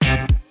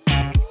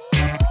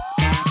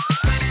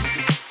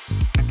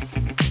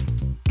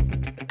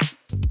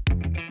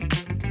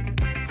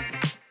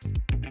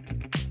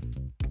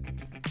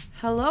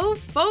Hello,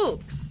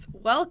 folks.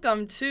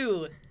 Welcome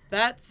to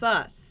That's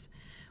Us.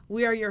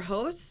 We are your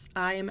hosts.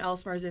 I am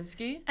Els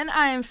Marzinski. And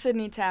I am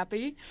Sydney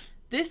Tappy.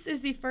 This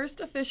is the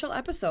first official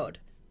episode.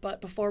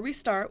 But before we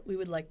start, we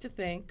would like to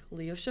thank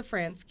Leo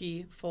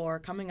Shafransky for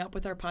coming up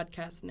with our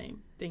podcast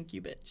name. Thank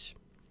you, bitch.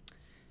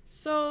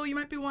 So you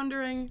might be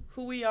wondering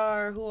who we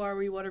are,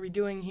 what are we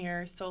doing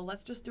here? So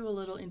let's just do a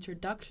little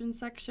introduction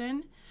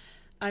section.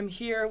 I'm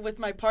here with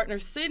my partner,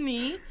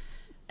 Sydney.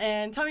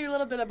 And tell me a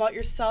little bit about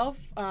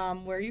yourself.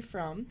 Where are you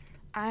from?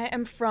 I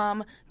am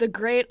from the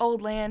great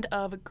old land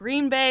of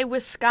Green Bay,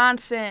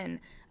 Wisconsin.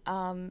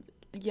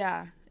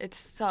 Yeah, it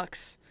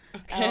sucks.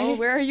 Okay.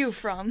 Where are you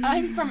from?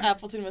 I'm from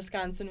Appleton,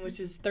 Wisconsin, which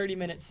is 30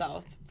 minutes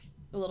south.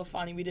 A little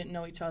funny. We didn't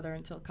know each other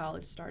until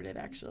college started,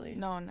 actually.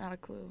 No, not a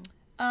clue.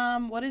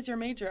 What is your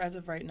major as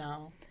of right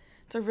now?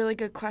 It's a really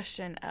good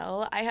question,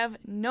 Elle. I have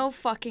no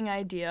fucking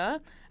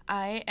idea.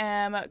 I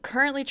am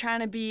currently trying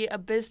to be a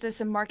business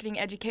and marketing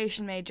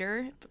education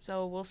major,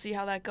 so we'll see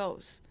how that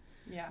goes.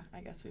 Yeah,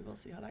 I guess we will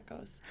see how that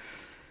goes.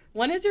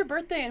 When is your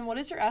birthday and what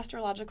is your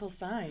astrological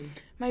sign?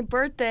 My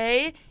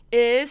birthday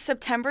is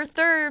September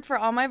 3rd for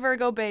all my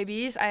Virgo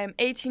babies. I am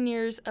 18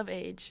 years of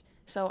age,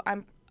 so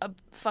I'm a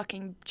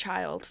fucking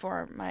child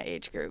for my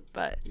age group,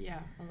 but... Yeah,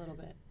 a little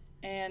bit.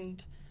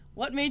 And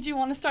what made you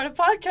want to start a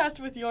podcast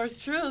with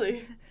yours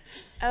truly?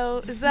 Oh,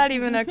 is that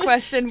even a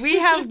question? We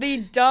have the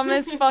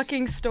dumbest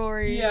fucking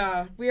stories.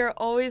 Yeah. We are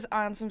always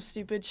on some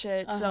stupid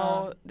shit,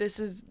 so this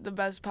is the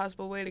best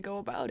possible way to go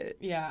about it.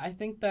 Yeah, I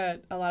think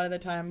that a lot of the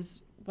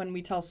times when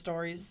we tell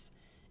stories,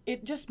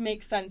 it just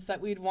makes sense that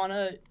we'd want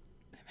to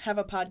have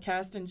a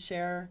podcast and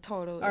share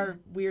our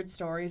weird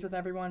stories with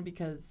everyone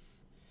because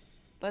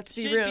let's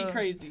be shit real. Be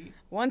crazy.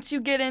 Once you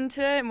get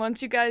into it and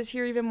once you guys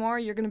hear even more,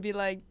 you're going to be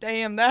like,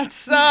 damn, that's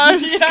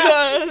sus.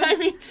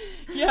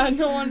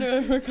 No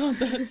wonder we're called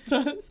That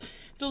Sus.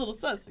 It's a little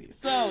sussy.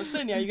 So,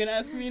 Sydney, are you going to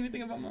ask me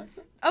anything about my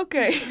stuff?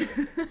 Okay.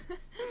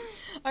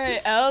 All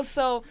right, Elle,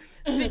 so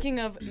speaking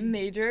of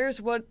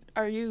majors, what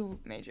are you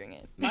majoring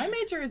in? My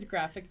major is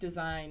graphic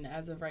design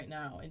as of right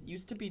now. It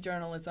used to be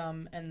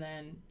journalism and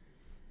then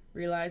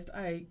realized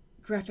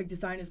graphic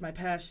design is my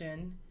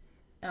passion.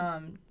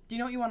 Do you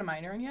know what you want to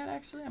minor in yet,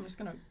 actually? I'm just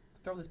going to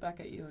throw this back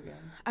at you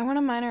again. I want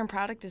to minor in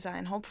product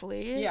design,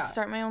 hopefully. Yeah.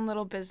 Start my own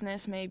little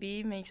business,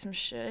 maybe, make some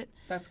shit.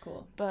 That's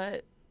cool.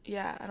 But,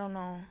 yeah, I don't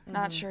know.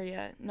 Not sure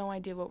yet. No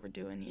idea what we're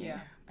doing here.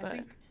 Yeah, I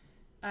think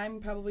I'm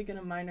probably going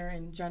to minor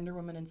in gender,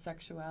 women, and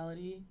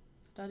sexuality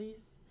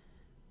studies.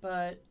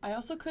 But I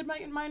also could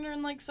minor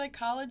in,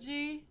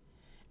 psychology.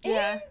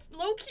 Yeah. And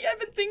low-key, I've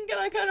been thinking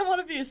I kind of want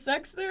to be a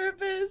sex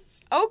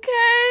therapist. Okay.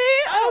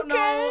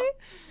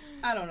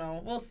 I don't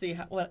know. We'll see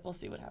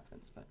what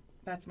happens, but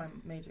that's my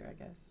major, I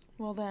guess.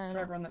 Well then. For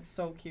everyone that's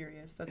so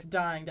curious, that's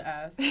dying to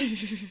ask.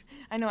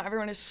 I know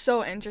everyone is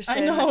so interested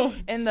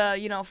in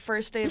the,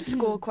 first day of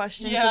school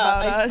questions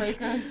about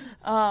us.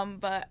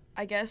 But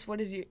I guess when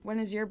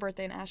is your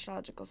birthday and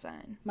astrological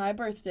sign? My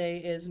birthday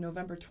is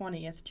November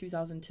 20th,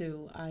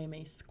 2002. I am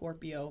a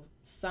Scorpio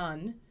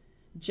sun.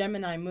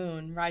 Gemini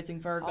moon, rising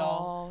Virgo.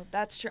 Oh,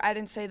 that's true. I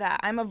didn't say that.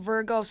 I'm a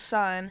Virgo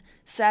sun,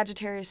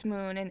 Sagittarius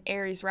moon, and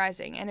Aries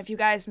rising. And if you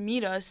guys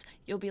meet us,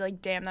 you'll be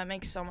like, damn, that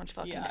makes so much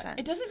fucking sense.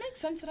 It doesn't make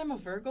sense that I'm a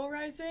Virgo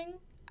rising?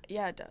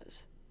 Yeah, it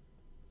does.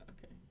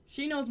 Okay.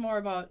 She knows more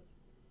about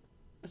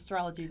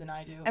astrology than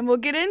I do. And we'll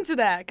get into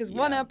that, because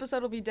one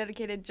episode will be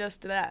dedicated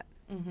just to that.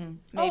 Mm-hmm.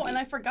 Oh, and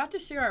I forgot to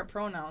share our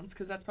pronouns,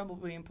 because that's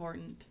probably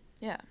important.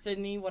 Yeah.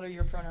 Sydney, what are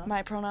your pronouns?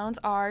 My pronouns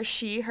are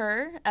she,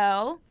 her,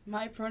 Elle.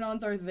 My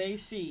pronouns are they,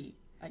 she.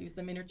 I use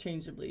them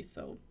interchangeably,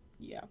 so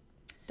yeah.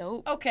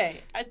 Dope. Okay,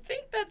 I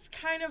think that's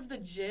kind of the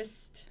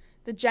gist.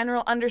 The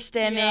general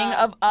understanding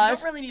of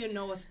us. You don't really need to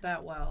know us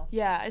that well.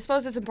 Yeah, I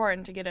suppose it's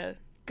important to get a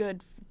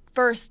good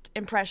first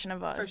impression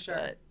of us.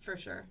 For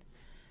sure.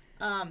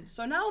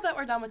 So now that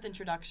we're done with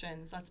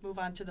introductions, let's move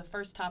on to the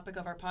first topic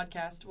of our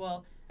podcast.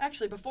 Well,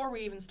 actually, before we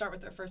even start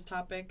with our first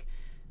topic,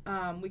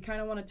 we kind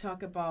of want to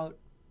talk about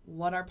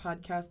what our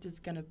podcast is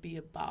going to be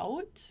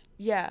about.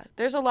 Yeah,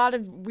 there's a lot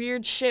of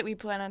weird shit we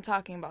plan on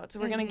talking about. So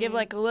we're going to give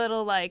a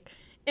little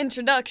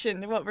introduction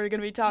to what we're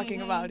going to be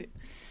talking about.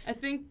 I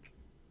think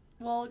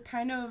we'll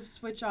kind of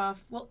switch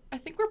off. Well, I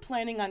think we're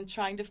planning on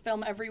trying to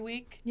film every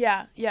week.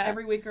 Yeah.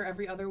 Every week or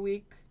every other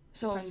week.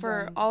 So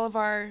for all of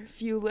our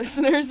few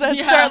listeners that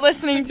start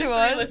listening to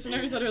us,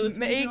 listeners that are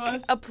listening to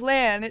us, make a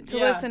plan to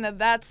listen to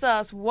That's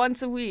Us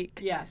once a week.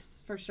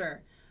 Yes, for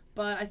sure.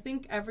 But I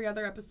think every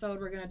other episode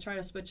we're going to try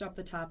to switch up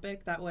the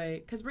topic that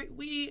way. Because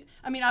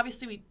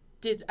obviously we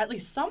did at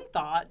least some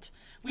thought.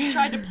 We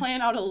tried to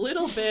plan out a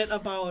little bit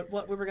about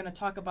what we were going to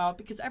talk about.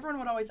 Because everyone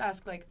would always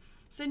ask,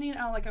 Sydney and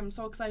Al, I'm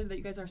so excited that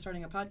you guys are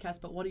starting a podcast,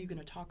 but what are you going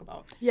to talk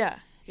about? Yeah.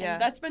 And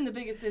that's been the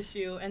biggest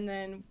issue. And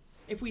then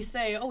if we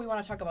say, we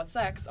want to talk about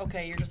sex,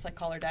 okay, you're just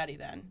call her daddy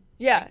then.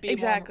 Yeah, be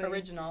exactly. more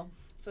original.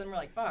 So then we're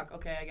like, fuck,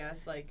 okay, I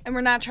guess, like. And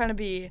we're not trying to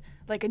be,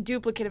 like, a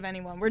duplicate of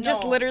anyone. We're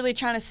just literally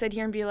trying to sit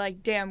here and be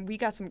like, damn, we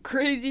got some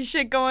crazy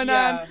shit going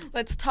on.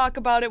 Let's talk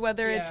about it,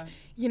 whether it's,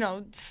 you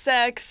know,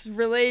 sex,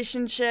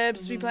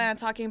 relationships. We plan on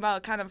talking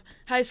about kind of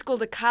high school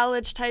to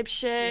college type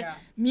shit,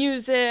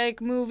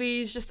 music,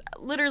 movies, just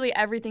literally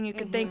everything you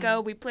could think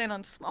of. We plan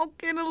on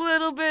smoking a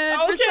little bit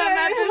for some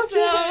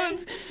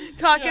episodes,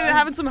 talking and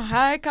having some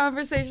high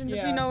conversations,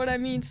 if you know what I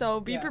mean.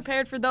 So be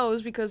prepared for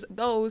those, because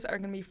those are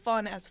going to be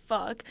fun as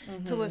fuck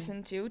to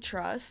listen to.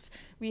 Trust.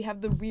 We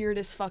have the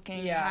weirdest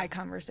fucking high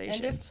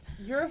conversations. And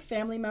if you're a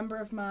family member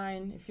of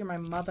mine, if you're my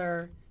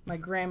mother, my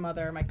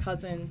grandmother, my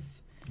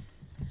cousins,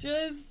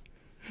 just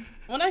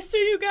when I see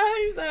you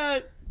guys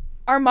at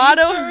our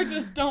motto, Easter,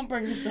 just don't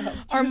bring this up.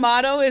 Our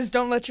motto is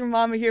don't let your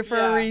mama here for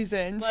a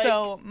reason. Like,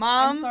 so,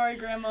 Mom, I'm sorry,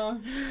 Grandma.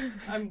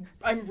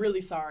 I'm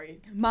really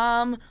sorry.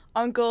 Mom,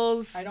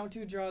 uncles. I don't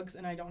do drugs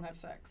and I don't have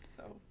sex,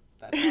 so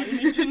that's all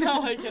you need to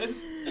know, I guess.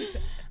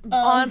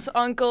 Aunts,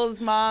 uncles,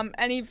 mom,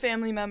 any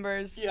family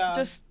members. Yeah.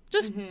 Just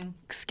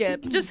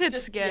skip. Just hit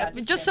skip.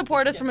 Yeah, just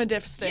support us from a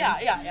distance.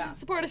 Yeah.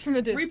 Support us from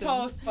a distance.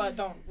 Repost, but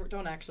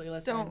don't actually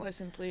listen. Don't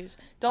listen, please.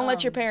 Don't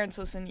let your parents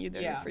listen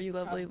either, for you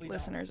lovely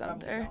listeners out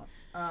there.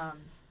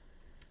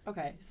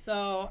 Okay,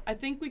 so I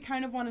think we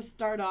kind of want to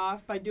start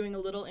off by doing a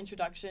little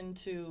introduction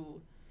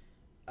to...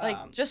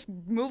 like, just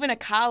moving to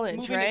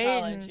college,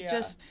 right? And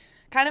just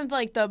kind of,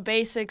 like, the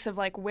basics of,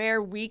 like,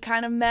 where we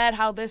kind of met,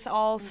 how this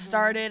all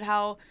started,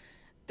 how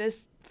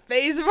this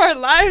phase of our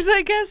lives,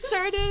 I guess,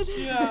 started.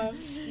 Yeah.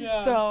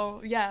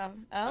 So, yeah.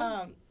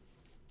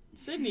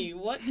 Sydney,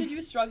 what did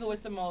you struggle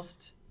with the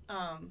most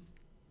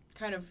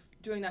kind of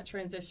doing that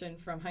transition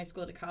from high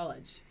school to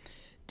college?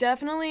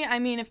 Definitely. I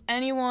mean, if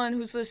anyone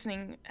who's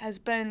listening has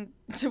been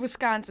to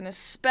Wisconsin,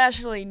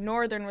 especially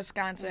northern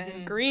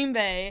Wisconsin, Green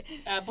Bay.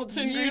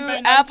 Appleton, Green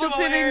Bay,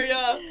 920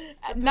 area.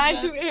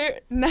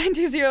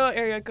 920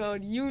 area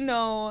code. You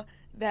know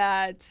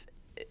that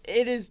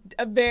it is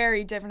a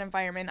very different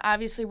environment.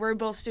 Obviously, we're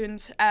both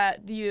students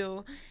at the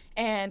U,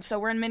 and so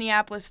we're in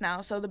Minneapolis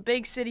now. So the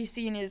big city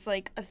scene is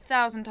like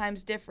 1,000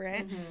 times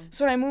different.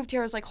 So when I moved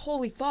here, I was like,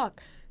 holy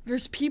fuck,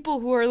 there's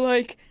people who are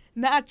like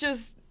not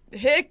just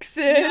hicks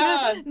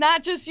and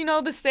not just, you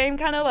know, the same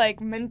kind of like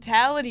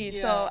mentality.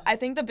 So I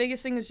think the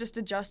biggest thing is just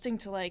adjusting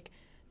to like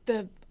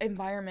the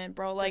environment,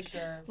 bro. Like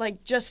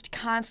like just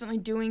constantly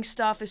doing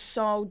stuff is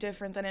so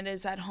different than it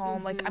is at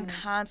home. Like I'm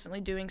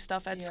constantly doing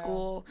stuff at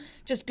school.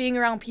 Just being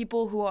around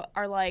people who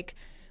are like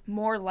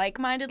more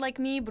like-minded like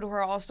me, but who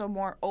are also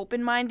more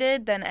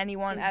open-minded than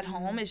anyone at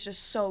home is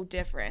just so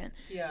different.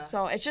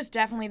 So it's just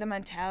definitely the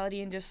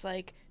mentality and just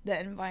like the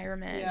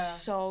environment is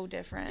so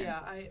different. Yeah,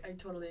 I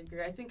totally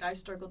agree. I think I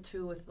struggle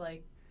too with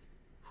like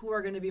who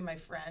are going to be my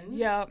friends.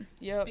 Yep.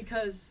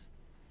 Because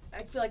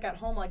I feel like at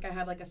home, like I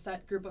have like a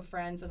set group of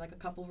friends and like a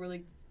couple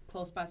really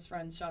close best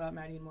friends. Shout out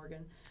Maddie and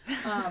Morgan.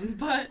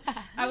 But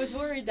I was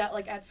worried that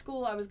like at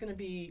school I was going to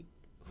be,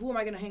 who am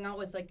I going to hang out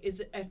with? Like, is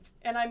it,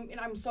 and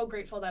I'm so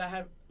grateful that I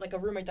had like a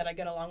roommate that I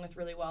get along with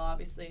really well,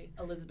 obviously,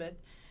 Elizabeth.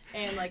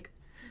 And like,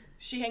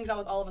 she hangs out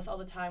with all of us all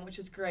the time, which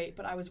is great.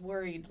 But I was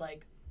worried,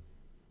 like,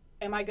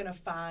 am I going to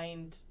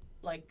find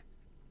like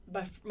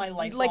my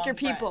lifelong like your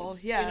people,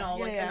 friends, you know,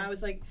 like, and I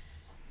was like,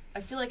 I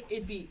feel like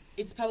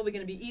it's probably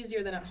going to be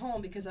easier than at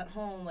home, because at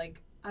home,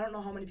 like, I don't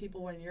know how many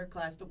people were in your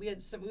class, but we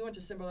went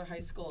to similar high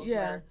schools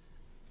where,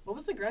 what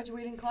was the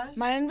graduating class?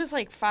 Mine was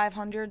like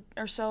 500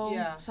 or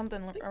so,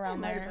 something I think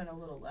around there. Might have been a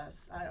little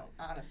less. I don't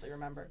honestly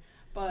remember,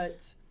 but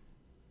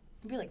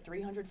maybe like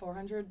 300,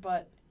 400,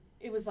 but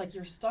it was like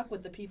you're stuck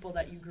with the people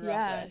that you grew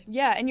up with.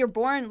 Yeah, and you're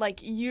born, like,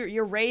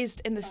 you're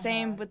raised in the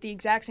same, with the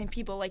exact same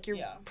people. Like, you're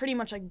pretty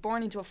much, like,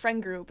 born into a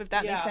friend group, if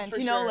that makes sense.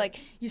 You know,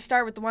 like, you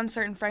start with one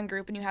certain friend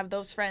group, and you have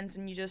those friends,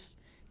 and you just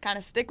kind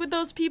of stick with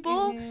those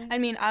people. I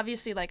mean,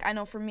 obviously, like, I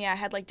know for me, I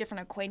had, like,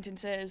 different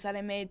acquaintances that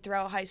I made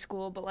throughout high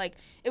school, but, like,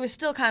 it was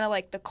still kind of,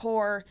 like, the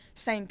core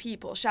same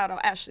people. Shout out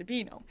Ashley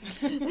Bino.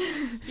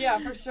 Yeah,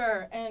 for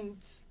sure. And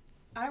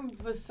I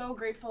was so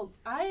grateful.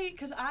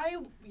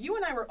 You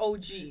and I were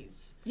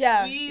OGs.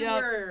 Yeah,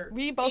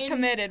 we both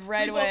committed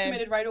right away. We both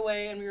committed right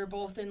away, and we were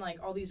both in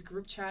like all these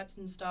group chats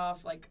and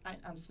stuff, like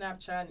on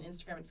Snapchat and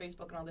Instagram and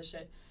Facebook and all this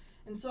shit.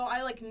 And so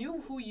I like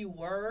knew who you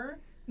were,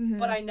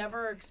 but I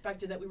never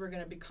expected that we were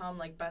gonna become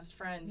like best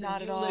friends.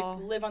 Not and at all.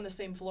 Like, live on the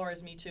same floor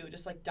as me too,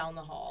 just like down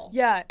the hall.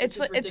 Yeah, it's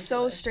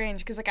so strange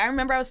because like I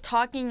remember I was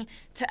talking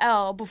to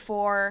Elle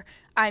before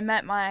I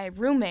met my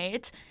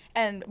roommate,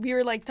 and we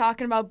were like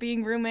talking about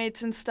being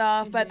roommates and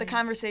stuff, but the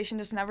conversation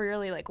just never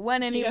really like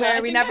went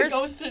anywhere. Yeah, I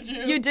ghosted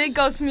you. You did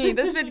ghost me.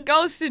 This bitch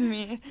ghosted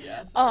me.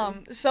 Yeah,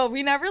 so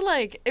we never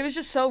like, it was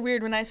just so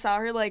weird when I saw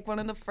her like one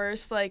of the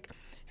first like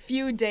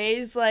few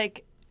days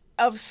like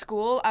of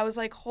school. I was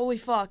like, holy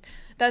fuck,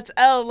 that's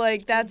Elle.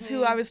 Like that's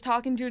who I was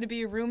talking to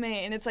be a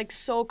roommate, and it's like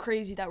so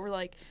crazy that we're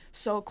like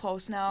so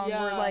close now, and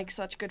we're like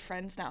such good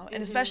friends now,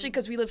 and especially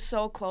because we live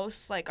so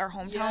close, like our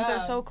hometowns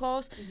are so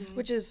close,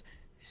 which is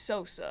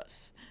so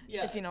sus,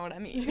 if you know what I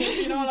mean.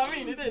 You know what I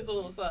mean? It is a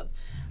little sus.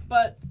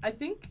 But I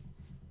think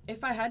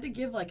if I had to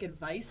give like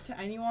advice to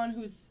anyone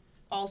who's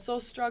also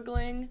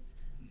struggling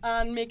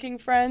on making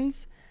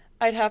friends,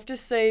 I'd have to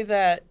say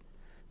that...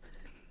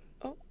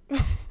 Oh,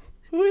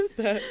 who is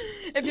that?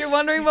 If you're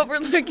wondering what we're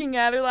looking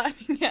at or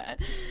laughing at,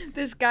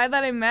 this guy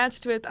that I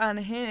matched with on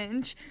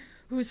Hinge,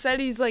 who said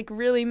he's, like,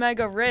 really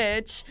mega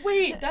rich.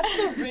 Wait, that's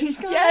the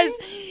rich guy?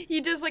 Yes.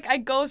 He just, like, I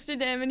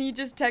ghosted him, and he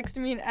just texted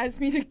me and asked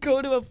me to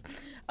go to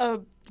a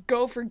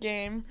Gopher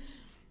game.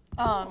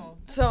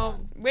 So,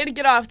 way to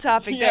get off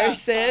topic there,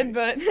 Sid,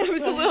 but I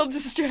was a little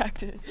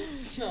distracted.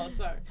 No,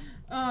 sorry.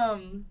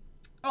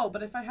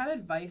 But if I had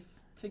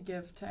advice to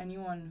give to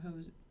anyone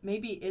who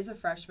maybe is a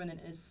freshman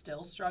and is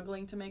still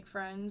struggling to make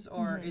friends,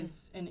 or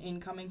is an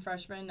incoming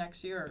freshman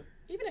next year, or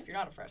even if you're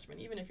not a freshman,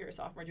 even if you're a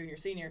sophomore, junior,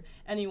 senior,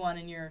 anyone,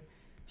 and you're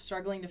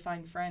struggling to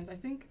find friends, I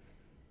think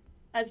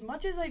as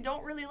much as I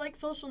don't really like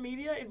social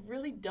media, it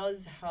really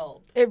does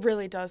help. It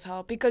really does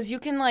help because you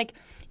can, like,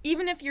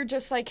 even if you're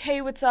just like,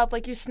 hey, what's up,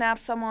 like, you snap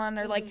someone,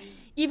 or like,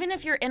 even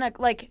if you're in a,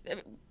 like,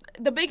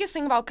 the biggest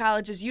thing about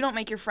college is you don't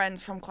make your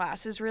friends from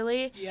classes,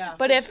 really. Yeah.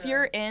 But if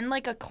you're in,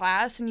 like, a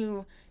class and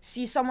you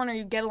see someone or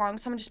you get along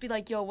with someone, just be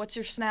like, yo, what's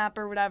your snap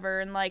or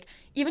whatever. And, like,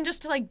 even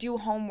just to, like, do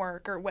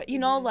homework or what, you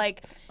know,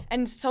 like,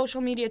 and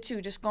social media,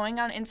 too. Just going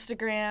on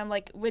Instagram,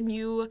 like, when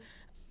you,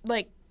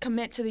 like,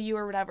 commit to the U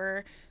or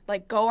whatever,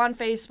 like, go on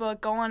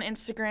Facebook, go on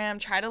Instagram,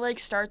 try to, like,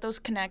 start those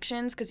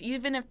connections. Because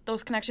even if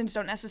those connections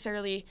don't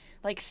necessarily,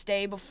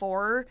 stay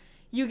before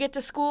you get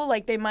to school,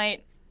 like, they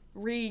might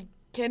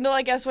rekindle,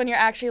 I guess, when you're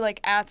actually, like,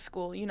 at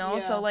school, you know?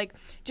 Yeah. So, like,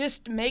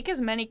 just make as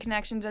many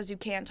connections as you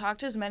can. Talk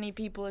to as many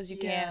people as you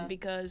can,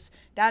 because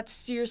that's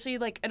seriously,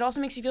 like, it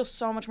also makes you feel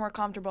so much more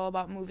comfortable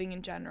about moving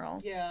in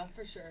general. Yeah,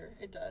 for sure.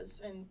 It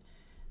does. And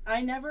I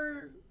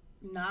never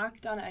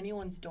knocked on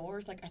anyone's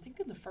doors. Like, I think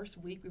in the first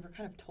week we were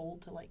kind of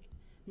told to, like,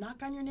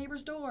 knock on your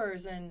neighbor's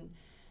doors and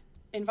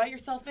invite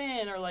yourself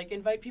in, or, like,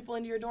 invite people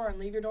into your door and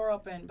leave your door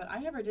open. But I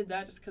never did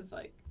that just because,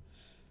 like,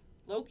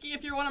 low-key,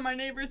 if you're one of my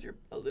neighbors, you're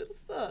a little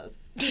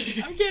sus.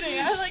 I'm kidding.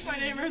 I like my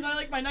neighbors. I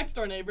like my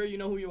next-door neighbor. You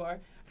know who you are.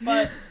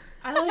 But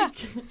I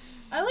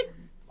like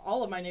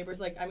all of my neighbors.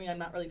 Like, I mean, I'm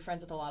not really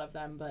friends with a lot of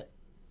them, but,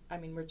 I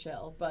mean, we're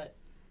chill. But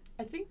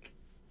I think,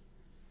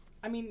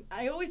 I mean,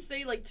 I always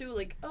say, like, too,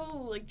 like,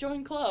 oh, like,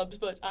 join clubs,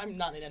 but I'm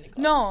not in any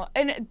club. No,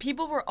 and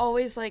people were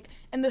always like,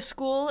 and the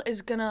school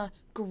is gonna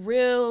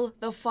grill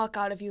the fuck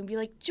out of you and be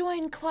like,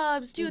 join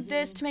clubs, do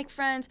this to make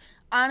friends.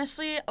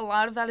 Honestly, a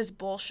lot of that is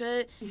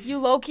bullshit. You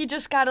low-key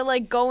just gotta,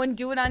 like, go and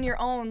do it on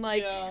your own.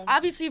 Like,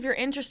 obviously, if you're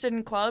interested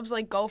in clubs,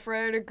 like, go for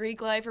it, or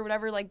Greek life or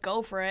whatever, like,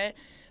 go for it.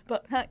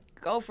 But,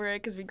 go for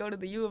it, because we go to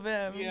the U of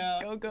M.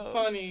 Yeah, go.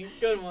 Funny.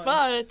 Good one.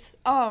 But,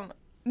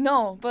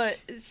 no, but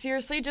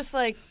seriously, just,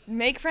 like,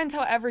 make friends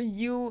however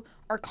you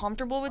are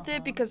comfortable with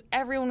it, because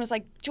everyone was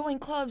like, join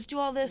clubs, do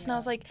all this, and I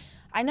was like,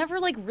 I never,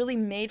 like, really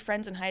made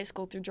friends in high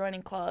school through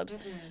joining clubs.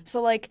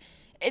 So, like,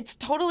 it's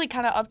totally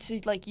kind of up to,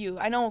 like, you.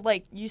 I know,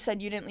 like, you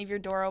said you didn't leave your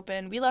door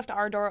open. We left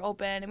our door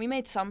open, and we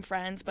made some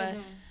friends, but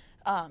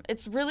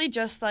it's really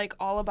just, like,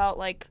 all about,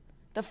 like,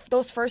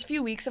 those first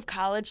few weeks of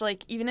college.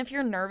 Like, even if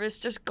you're nervous,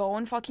 just go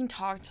and fucking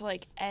talk to,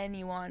 like,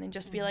 anyone and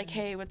just be like,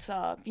 hey, what's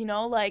up? You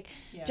know, like,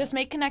 just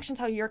make connections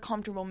how you're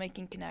comfortable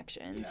making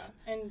connections.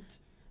 Yeah. And,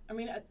 I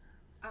mean,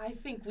 I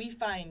think we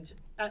find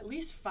at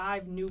least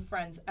 5 new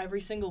friends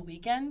every single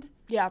weekend.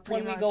 Yeah,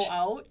 pretty much. When we go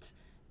out.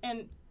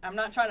 And I'm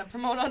not trying to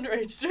promote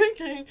underage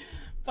drinking,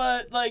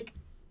 but, like,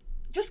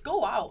 just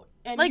go out.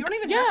 And, like, you don't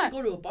even have to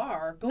go to a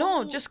bar.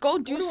 Just go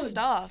do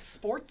stuff.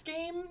 Sports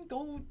game.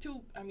 Go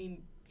to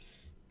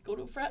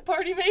a frat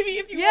party maybe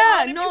if you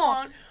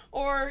want.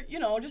 Or, you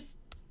know, just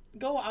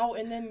go out,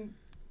 and then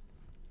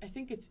I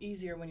think it's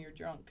easier when you're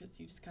drunk because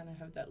you just kind of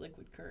have that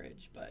liquid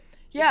courage. But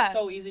it's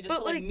so easy just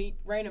to, like, meet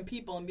random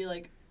people and be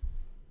like,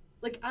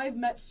 I've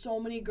met so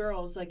many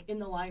girls, like, in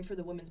the line for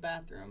the women's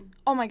bathroom.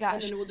 Oh, my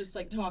gosh. And then we'll just,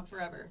 like, talk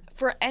forever.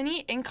 For any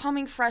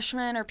incoming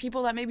freshmen or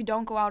people that maybe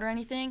don't go out or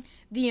anything,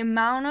 the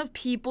amount of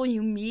people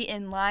you meet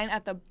in line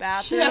at the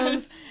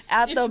bathrooms,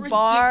 at the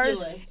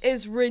bars,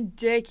 is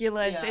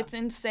ridiculous. Yeah. It's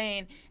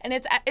insane. And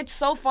it's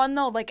so fun,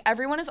 though. Like,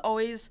 everyone is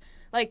always,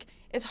 like,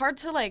 it's hard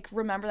to, like,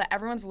 remember that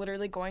everyone's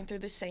literally going through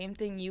the same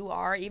thing you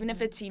are, even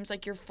if it seems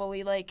like you're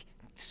fully, like,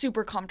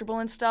 super comfortable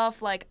and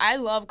stuff. Like, I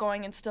love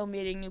going and still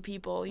meeting new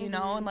people, you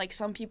know, and, like,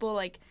 some people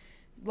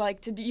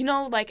like to do, you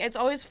know, like, it's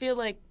always feel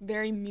like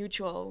very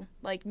mutual,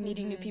 like,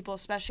 meeting new people,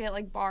 especially at,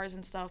 like, bars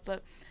and stuff.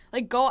 But,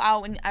 like, go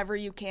out whenever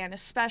you can,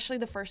 especially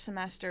the first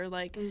semester.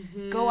 Like,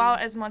 go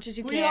out as much as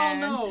you can. We all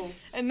know.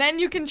 And then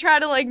you can try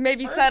to, like,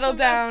 maybe settle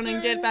down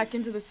and get back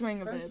into the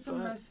swing of it. First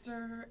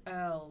semester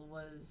L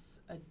was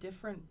a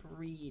different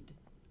breed.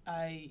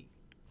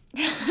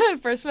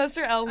 First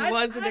semester L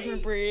was a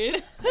different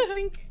breed. I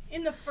think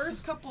in the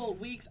first couple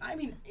weeks, I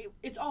mean,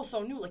 it's all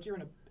so new. Like, you're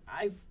in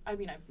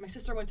my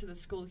sister went to the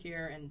school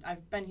here, and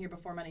I've been here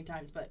before many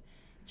times, but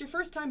it's your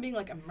first time being,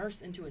 like,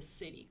 immersed into a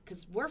city,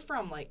 because we're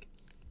from, like,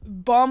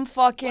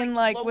 bumfucking,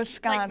 like,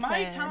 Wisconsin.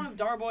 Like, my town of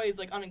Darboy is,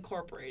 like,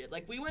 unincorporated.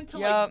 Like, we went to,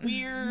 like,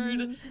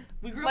 weird,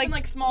 we grew up in,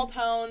 like, small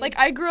town. Like,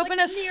 I grew up in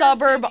a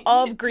suburb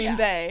of Green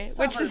Bay,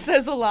 which just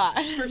says a lot.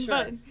 For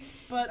sure.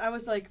 But I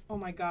was like, oh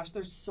my gosh,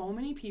 there's so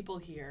many people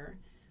here.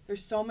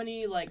 There's so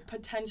many, like,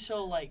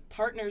 potential, like,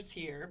 partners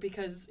here.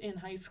 Because in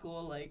high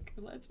school, like,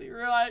 let's be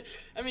real. I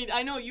mean,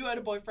 I know you had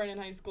a boyfriend in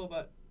high school,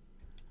 but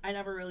I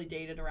never really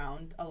dated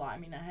around a lot. I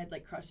mean, I had,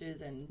 like,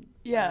 crushes and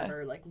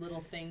whatever, like,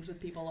 little things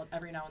with people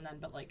every now and then.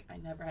 But, like, I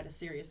never had a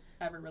serious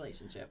ever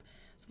relationship.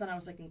 So then I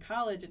was, like, in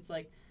college, it's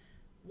like,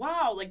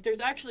 wow, like, there's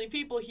actually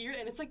people here,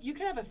 and it's like you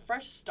can have a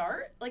fresh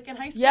start. Like, in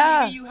high school,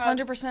 maybe you have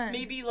 100%.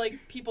 Maybe, like,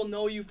 people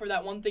know you for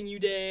that one thing you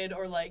did,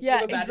 or, like, you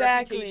have a bad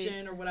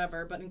reputation or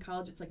whatever, but in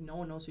college, it's like no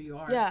one knows who you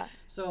are. Yeah.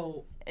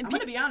 So, I'm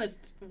gonna be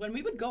honest, when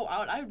we would go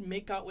out, I would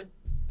make out with,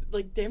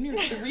 like, damn near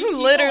 3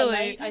 people literally. a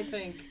night, I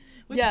think.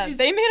 Which is,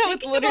 they made out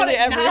with literally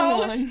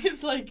everyone.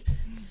 It's, like,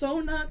 so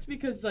nuts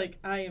because, like,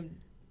 I'm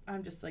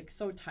just, like,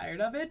 so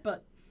tired of it,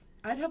 but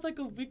I'd have, like,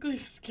 a weekly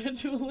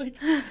schedule, like,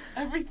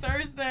 every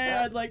Thursday,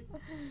 I'd, like,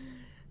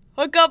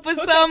 hook up with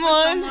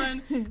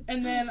someone.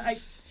 And then I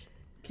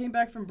came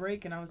back from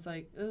break, and I was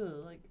like,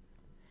 ugh, like,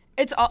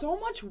 it's so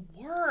much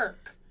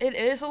work. It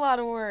is a lot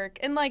of work.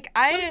 And, like,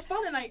 But it's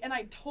fun, and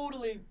I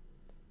totally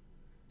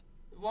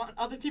want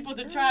other people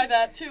to try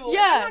that, too.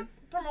 Yeah. I'm not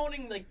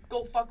promoting, like,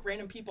 go fuck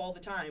random people all the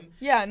time.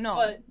 Yeah, no.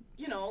 But,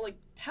 you know, like,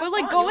 have But,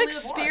 like, fun. go You only live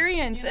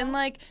experience. once, you know? And,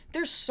 like,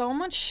 there's so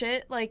much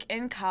shit, like,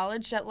 in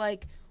college that,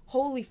 like,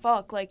 holy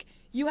fuck, like,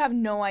 you have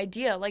no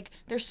idea. Like,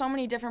 there's so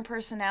many different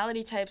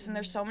personality types, and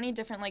there's so many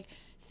different, like,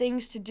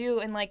 things to do,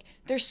 and, like,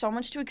 there's so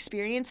much to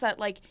experience that,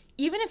 like,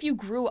 even if you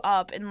grew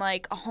up in,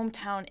 like, a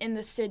hometown in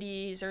the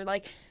cities or,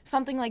 like,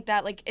 something like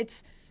that, like,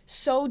 it's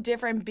so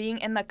different being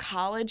in the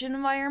college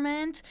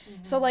environment.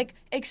 So, like,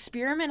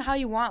 experiment how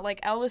you want. Like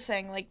Elle was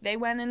saying, like, they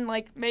went and,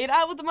 like, made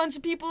out with a bunch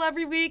of people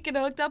every week and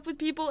hooked up with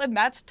people, and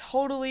that's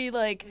totally,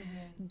 like,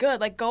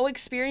 good. Like, go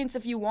experience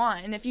if you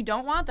want, and if you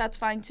don't want, that's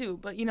fine, too.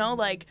 But, you know,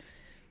 like,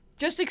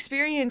 just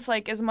experience,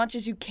 like, as much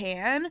as you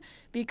can,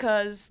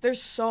 because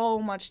there's so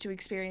much to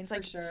experience.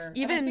 Like, for sure.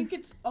 Even, and I think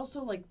it's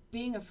also, like,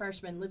 being a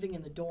freshman living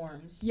in the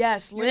dorms.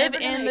 Yes, You're live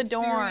never in gonna the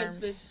experience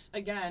dorms. this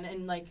again,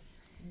 and, like,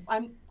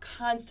 I'm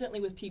constantly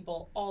with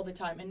people all the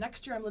time. And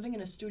next year I'm living in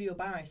a studio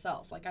by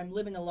myself. Like, I'm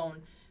living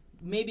alone,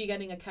 maybe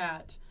getting a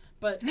cat.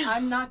 But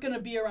I'm not going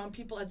to be around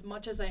people as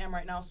much as I am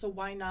right now. So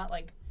why not,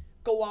 like,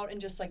 go out and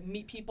just, like,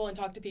 meet people and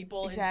talk to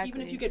people. Exactly. And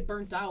even if you get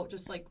burnt out,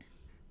 just, like,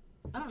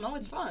 I don't know,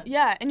 it's fun.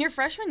 Yeah, and your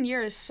freshman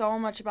year is so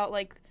much about,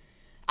 like,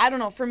 I don't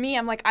know, for me,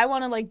 I'm like, I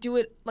want to,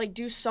 like,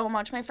 do so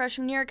much my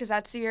freshman year, because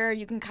that's the year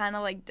you can kind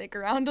of, like, dick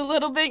around a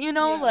little bit, you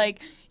know? Yeah.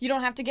 Like, you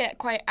don't have to get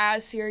quite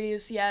as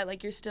serious yet.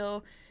 Like, you're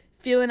still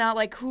feeling out,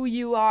 like, who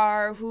you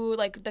are,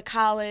 like, the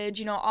college,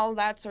 you know, all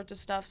that sorts of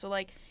stuff. So,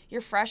 like, your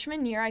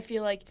freshman year, I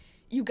feel like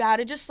you got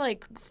to just,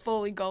 like,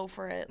 fully go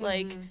for it.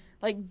 Mm-hmm.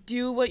 Like,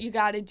 do what you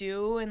got to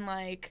do, and,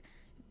 like,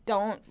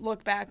 don't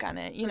look back on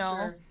it, you know?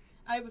 Sure.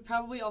 I would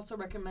probably also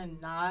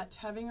recommend not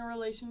having a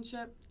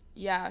relationship.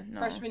 Yeah, no.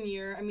 Freshman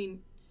year, I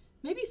mean,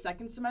 maybe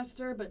second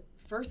semester, but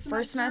first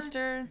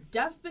semester?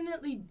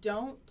 Definitely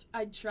don't.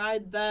 I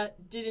tried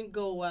that, didn't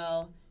go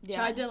well. Yeah.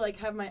 Tried to, like,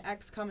 have my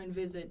ex come and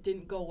visit,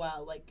 didn't go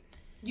well. Like,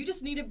 you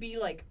just need to be,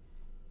 like,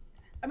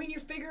 I mean,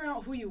 you're figuring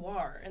out who you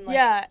are. And, like,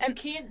 yeah, you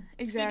can't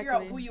figure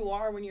out who you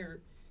are when you're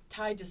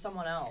tied to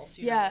someone else.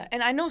 You know?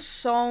 And I know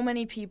so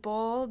many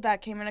people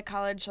that came into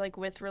college, like,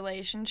 with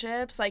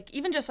relationships, like,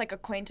 even just, like,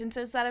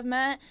 acquaintances that I've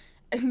met.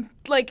 And,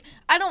 like,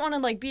 I don't want to,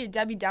 like, be a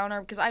Debbie Downer,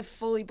 because I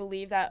fully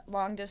believe that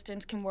long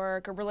distance can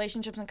work, or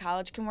relationships in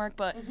college can work,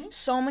 but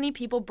so many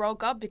people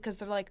broke up because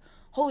they're like,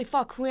 holy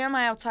fuck, who am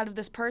I outside of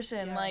this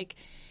person? Yeah. Like,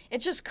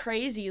 it's just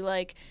crazy,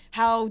 like,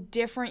 how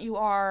different you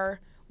are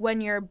when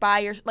you're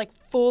like,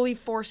 fully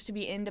forced to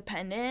be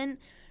independent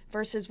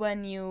versus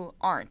when you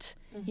aren't,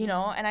 you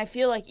know? And I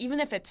feel like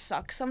even if it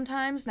sucks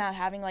sometimes not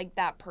having, like,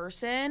 that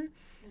person,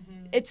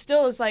 it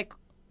still is, like,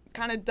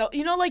 kind of,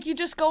 you know, like, you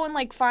just go and,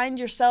 like, find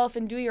yourself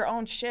and do your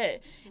own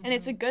shit, and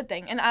it's a good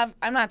thing. And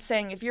I'm not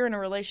saying if you're in a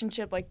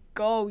relationship, like,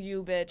 go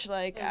you bitch,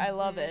 like, I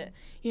love it,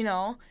 you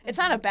know? It's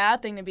not a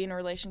bad thing to be in a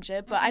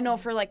relationship, but I know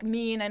for, like,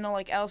 me, and I know,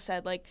 like Elle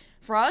said, like,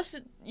 for us,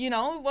 you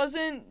know, it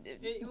wasn't,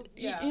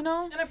 you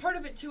know? And a part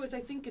of it, too, is I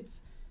think it's,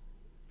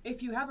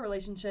 if you have a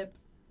relationship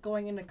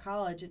going into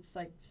college, it's,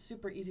 like,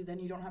 super easy. Then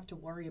you don't have to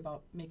worry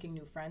about making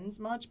new friends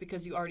much,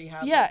 because you already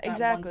have that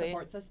one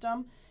support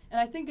system. And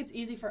I think it's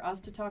easy for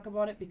us to talk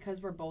about it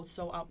because we're both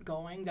so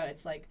outgoing that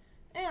it's like,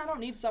 I don't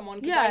need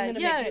someone because I'm going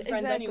to make new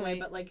friends anyway.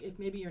 But, like, if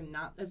maybe you're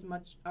not as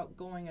much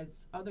outgoing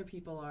as other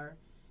people are,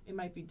 it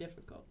might be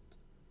difficult.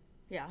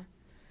 Yeah.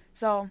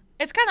 So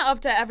it's kind of up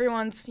to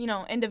everyone's, you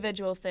know,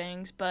 individual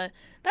things. But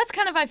that's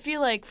kind of, I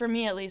feel like, for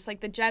me at least,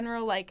 like, the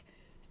general, like,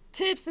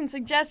 tips and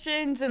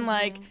suggestions and,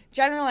 like,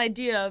 general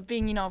idea of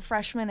being, you know,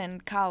 freshman in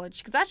college,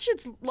 because that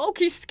shit's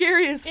low-key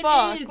scary as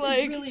fuck. It is. Like,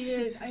 it really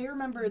is. I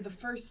remember the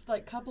first,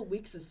 like, couple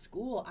weeks of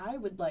school, I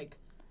would, like,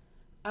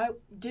 I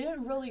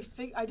didn't really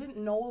I didn't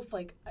know if,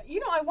 like, you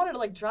know, I wanted to,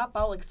 like, drop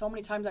out, like, so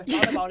many times I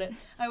thought about it.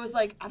 I was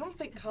like, I don't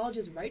think college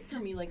is right for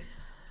me. Like,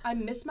 I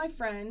miss my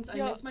friends. I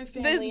miss my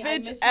family. This I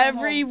bitch miss my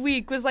every home.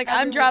 week was like, Every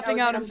I'm week dropping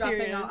out, I'm I'm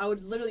serious. I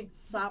would literally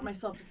stop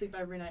myself to sleep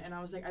every night, and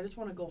I was like, I just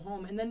want to go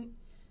home. And then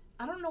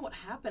I don't know what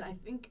happened. I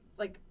think,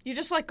 like... You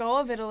just let go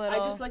of it a little.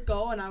 I just let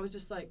go, and I was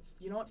just like,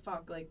 you know what,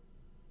 fuck, like,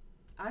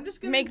 I'm just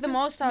gonna... Make the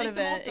most out of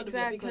it,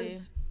 exactly.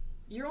 Because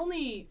you're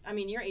only... I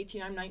mean, you're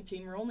 18, I'm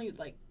 19, we're only,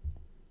 like...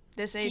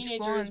 This age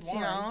teenagers once, you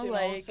know,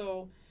 like...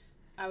 So,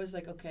 I was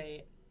like,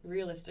 okay,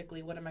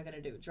 realistically, what am I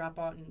gonna do? Drop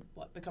out and,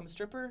 what, become a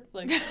stripper?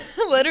 Like...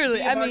 Literally,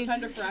 be a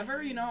bartender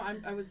forever, you know?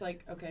 I was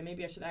like, okay,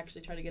 maybe I should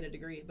actually try to get a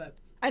degree, but...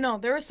 I know,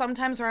 there were some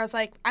times where I was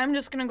like, I'm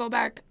just gonna go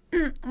back...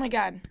 oh my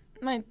god,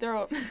 my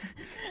throat.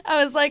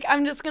 I was like,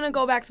 I'm just gonna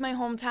go back to my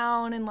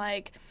hometown and,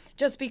 like,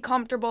 just be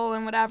comfortable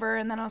and whatever,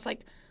 and then I was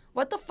like,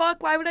 what the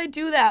fuck? Why would I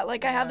do that?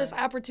 Like, I have this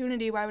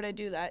opportunity, why would I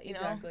do that, you know?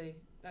 Exactly.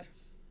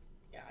 That's...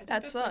 Yeah, I think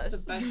that's like,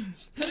 sus. the best...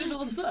 That is a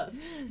little sus.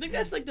 I think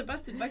that's, like, the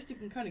best advice you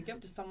can kind of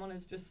give to someone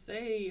is just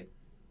say...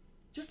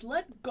 Just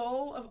let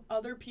go of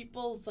other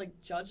people's,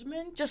 like,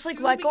 judgment. Just, like,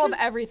 let go of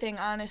everything,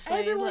 honestly.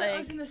 Everyone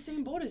is in the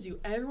same boat as you.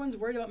 Everyone's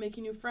worried about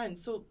making new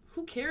friends. So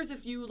who cares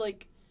if you,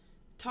 like,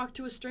 talk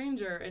to a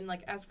stranger and,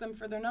 like, ask them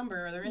for their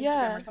number or their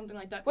Instagram or something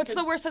like that? What's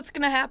the worst that's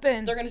going to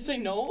happen? They're going to say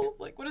no?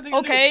 Like, what are they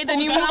going to do? Okay, then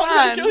you move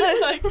on.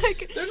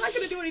 Like, they're not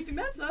going to do anything.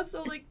 That's us.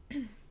 So, like,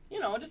 you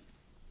know, just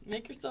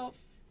make yourself...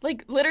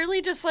 Like,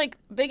 literally just, like,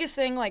 biggest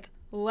thing, like,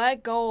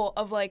 let go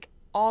of, like,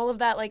 all of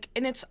that, like,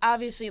 and it's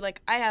obviously,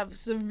 like, I have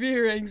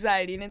severe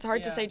anxiety, and it's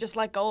hard to say just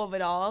let go of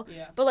it all.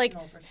 Yeah, but, like,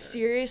 no, for sure.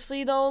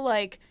 Seriously, though,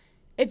 like,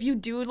 if you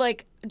do,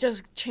 like,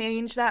 just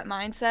change that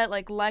mindset,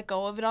 like, let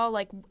go of it all,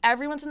 like,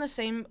 everyone's in the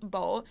same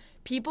boat.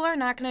 People are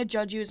not going to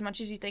judge you as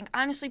much as you think.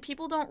 Honestly,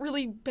 people don't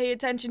really pay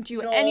attention to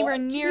you anywhere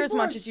near as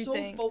much as you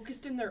think. People are so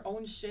focused in their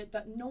own shit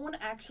that no one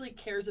actually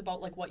cares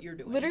about, like, what you're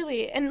doing.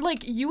 Literally. And,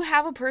 like, you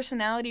have a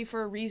personality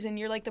for a reason.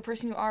 You're, like, the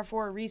person you are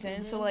for a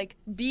reason. So, like,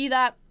 be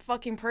that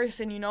fucking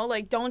person, you know?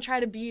 Like, don't try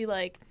to be,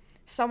 like,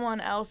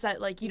 someone else that,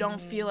 like, you don't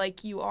feel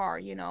like you are,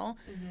 you know?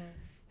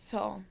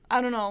 So,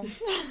 I don't know.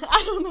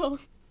 I don't know.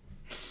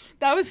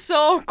 That was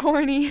so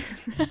corny.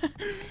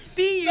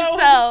 Be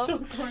yourself.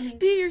 That was so corny.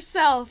 Be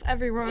yourself,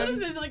 everyone. What is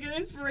this, like an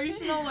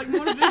inspirational, like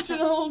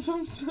motivational,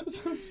 some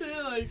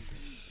shit? Like,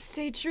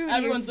 stay true to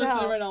everyone's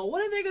yourself. listening right now.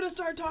 When are they gonna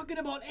start talking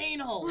about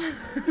anal?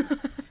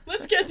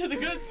 Let's get to the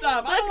good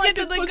stuff. Let's get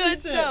to the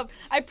good stuff.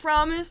 I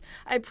promise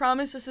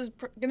this is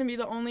gonna be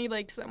the only,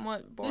 like,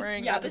 somewhat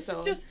boring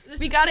episode.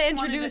 We gotta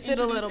introduce it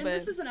a little bit.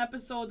 This is an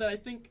episode that I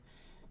think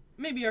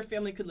maybe our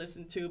family could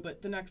listen to,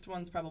 but the next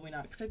one's probably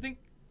not, because I think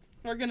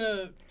we're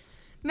gonna...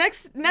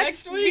 Next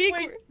week,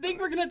 I think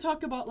we're gonna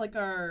talk about, like,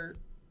 our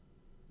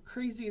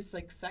craziest,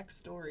 like, sex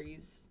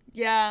stories.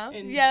 Yeah.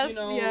 And, yes. you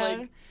know, yeah.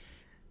 like,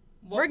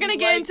 we're gonna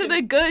get into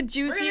the good,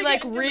 juicy,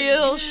 like,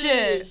 real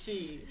shit.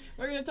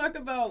 We're gonna talk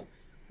about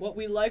what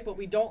we like, what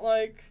we don't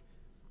like,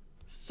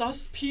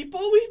 sus people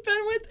we've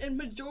been with, and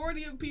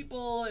majority of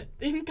people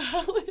in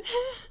college.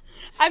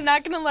 I'm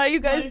not gonna lie,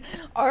 you guys.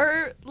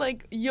 Our,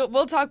 like,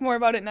 we'll talk more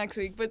about it next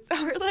week, but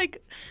our,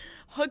 like,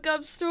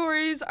 hookup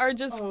stories are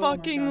just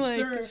fucking,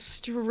 like,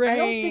 strange. I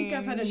don't think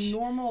I've had a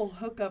normal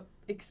hookup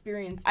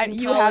experience in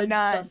you college have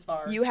not. thus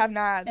far. You have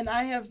not. And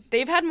I have...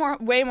 They've had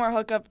way more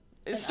hookup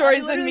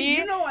stories than me.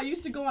 You know, I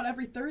used to go out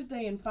every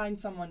Thursday and find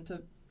someone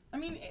to... I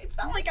mean, it's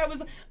not like I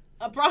was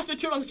a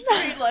prostitute on the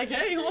street, like,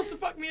 hey, who wants to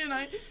fuck me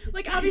tonight?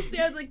 Like, obviously,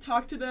 I'd, like,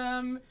 talk to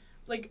them,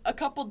 like, a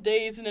couple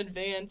days in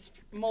advance,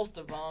 most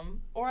of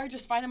them. Or I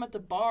just find them at the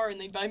bar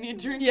and they buy me a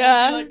drink.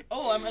 Yeah. And be like,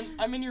 oh,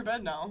 I'm in your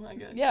bed now, I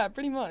guess. Yeah,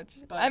 pretty much.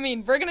 But I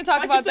mean, we're going to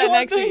talk about that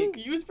next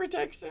week. Use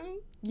protection.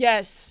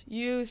 Yes,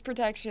 use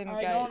protection, guys.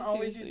 I don't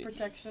always seriously. use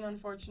protection,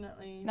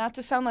 unfortunately. Not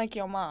to sound like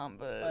your mom,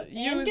 but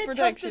use get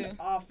protection. Tested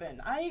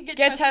often. I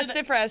get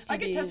tested for STDs. I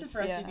get tested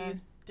for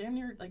STDs damn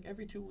near, like,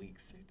 every 2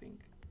 weeks, I think.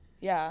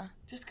 Yeah.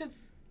 Just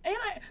because... And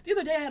the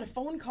other day I had a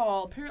phone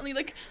call. Apparently,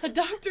 like, a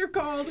doctor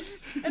called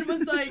and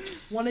was like,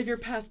 one of your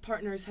past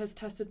partners has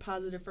tested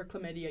positive for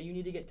chlamydia. You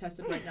need to get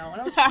tested right now.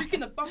 And I was freaking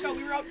the fuck out.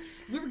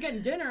 We were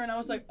getting dinner, and I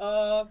was like,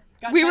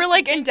 we were,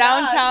 like, in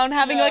downtown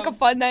having, like, a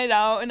fun night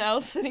out, and I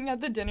was sitting at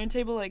the dinner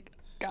table, like,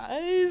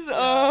 guys,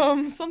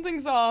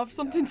 something's off.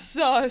 Something's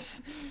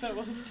sus. That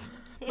was...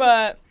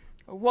 But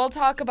we'll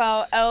talk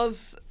about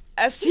Elle's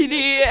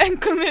STD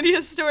and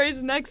chlamydia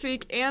stories next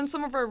week, and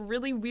some of our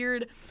really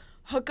weird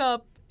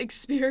hookup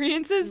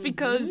experiences,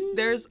 because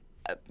there's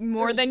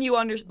more than you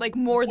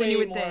more than you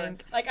would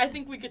think. Like, I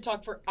think we could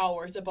talk for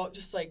hours about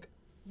just, like,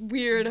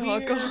 weird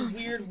hookups.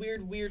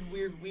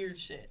 Weird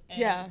shit. And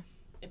yeah.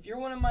 If you're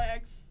one of my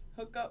ex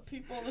hookup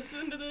people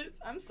listening to this,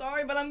 I'm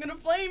sorry, but I'm gonna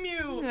flame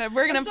you. Yeah,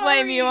 we're gonna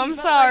flame you. I'm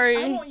sorry.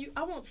 Like,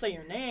 I won't say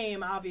your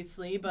name,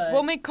 obviously, but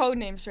we'll make code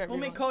names for everyone.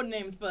 We'll make code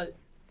names, but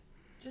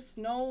just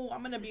know I'm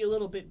going to be a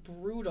little bit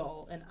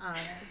brutal and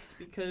honest,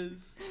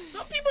 because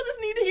some people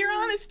just need to hear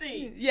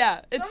honesty.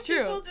 Yeah, it's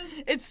true.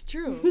 It's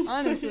true,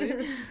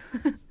 honestly.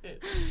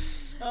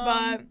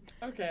 But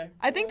okay.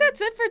 I think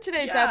that's it for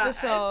today's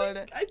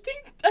episode. I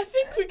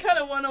think we kind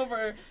of went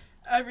over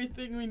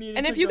everything we needed.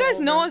 And if you guys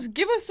know us,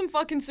 give us some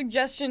fucking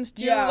suggestions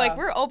too. Yeah. Like,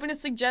 we're open to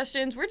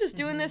suggestions. We're just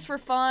doing this for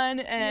fun,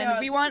 and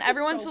we want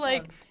everyone to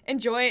like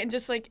enjoy it, and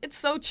just like, it's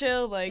so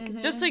chill,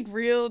 like just like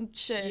real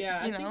shit.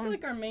 Yeah, you know? I think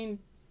like our main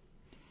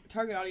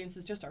target audience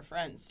is just our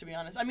friends, to be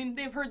honest. I mean,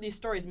 they've heard these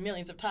stories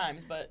millions of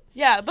times, but...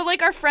 Yeah, but,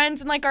 like, our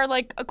friends and, like, our,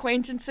 like,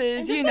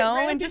 acquaintances, you know,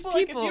 and just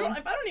people. Like,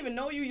 if I don't even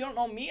know you, you don't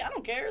know me, I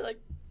don't care. Like,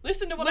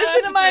 listen to what I listen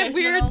have to to my say,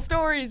 weird you know?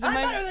 stories. I'm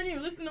better than you.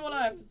 Listen to what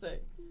I have to say.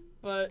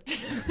 But...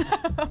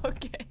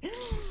 Okay.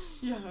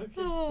 Yeah, okay.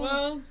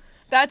 Well...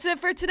 That's it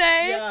for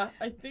today. Yeah,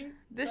 I think...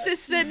 This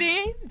is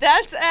Sydney,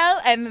 that's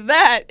Elle, and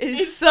that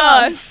is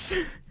Sus.